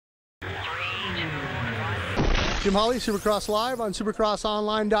Jim Holley, Supercross Live on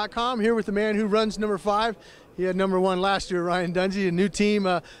supercrossonline.com, here with the man who runs number 5. He had number 1 last year, Ryan Dungey, a new team,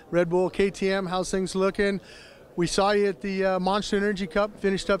 Red Bull KTM. How's things looking? We saw you at the Monster Energy Cup,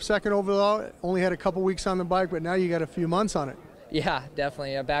 finished up second overall, only had a couple weeks on the bike, but now you got a few months on it. Yeah,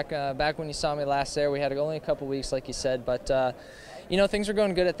 definitely. Back when you saw me last there, we had only a couple weeks, like you said, but you know, things were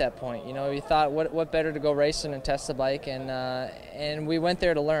going good at that point. You know, we thought, what better to go racing and test the bike, and we went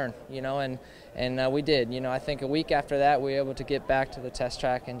there to learn. You know, and we did. You know, I think a week after that, we were able to get back to the test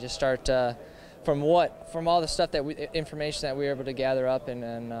track and just start from all the stuff information that we were able to gather up,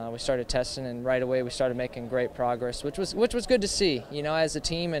 and we started testing, and right away we started making great progress, which was good to see. You know, as a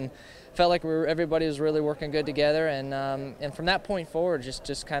team, and felt like everybody was really working good together, and from that point forward,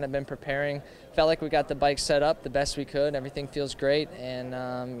 just kind of been preparing. Felt like we got the bike set up the best we could. Everything feels great,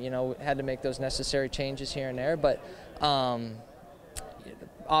 and you know, had to make those necessary changes here and there. But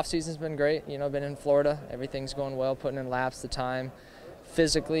off season's been great. You know, been in Florida. Everything's going well. Putting in laps, the time,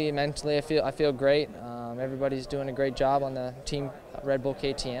 physically, mentally, I feel great. Everybody's doing a great job on the team Red Bull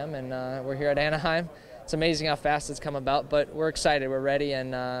KTM, and we're here at Anaheim. It's amazing how fast it's come about, but we're excited, we're ready,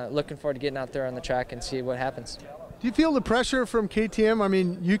 and looking forward to getting out there on the track and see what happens. Do you feel the pressure from KTM? I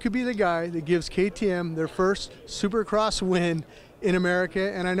mean, you could be the guy that gives KTM their first Supercross win in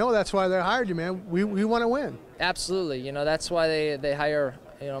America, and I know that's why they hired you, man. We want to win. Absolutely. You know, that's why they hire,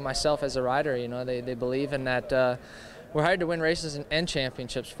 you know, myself as a rider. You know, they believe in that. We're hired to win races and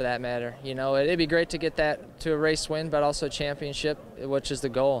championships, for that matter. You know, it'd be great to get that to a race win, but also championship, which is the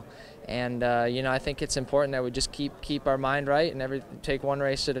goal. And you know, I think it's important that we just keep our mind right and take one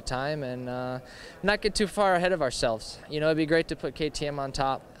race at a time, and not get too far ahead of ourselves. You know, it'd be great to put KTM on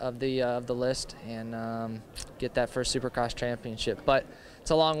top of the list and get that first Supercross championship. But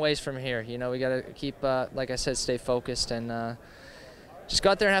it's a long ways from here. You know, we got to keep, like I said, stay focused and just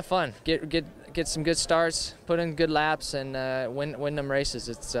go out there and have fun. Get some good starts, put in good laps, and win them races.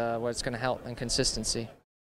 It's what's going to help, and consistency.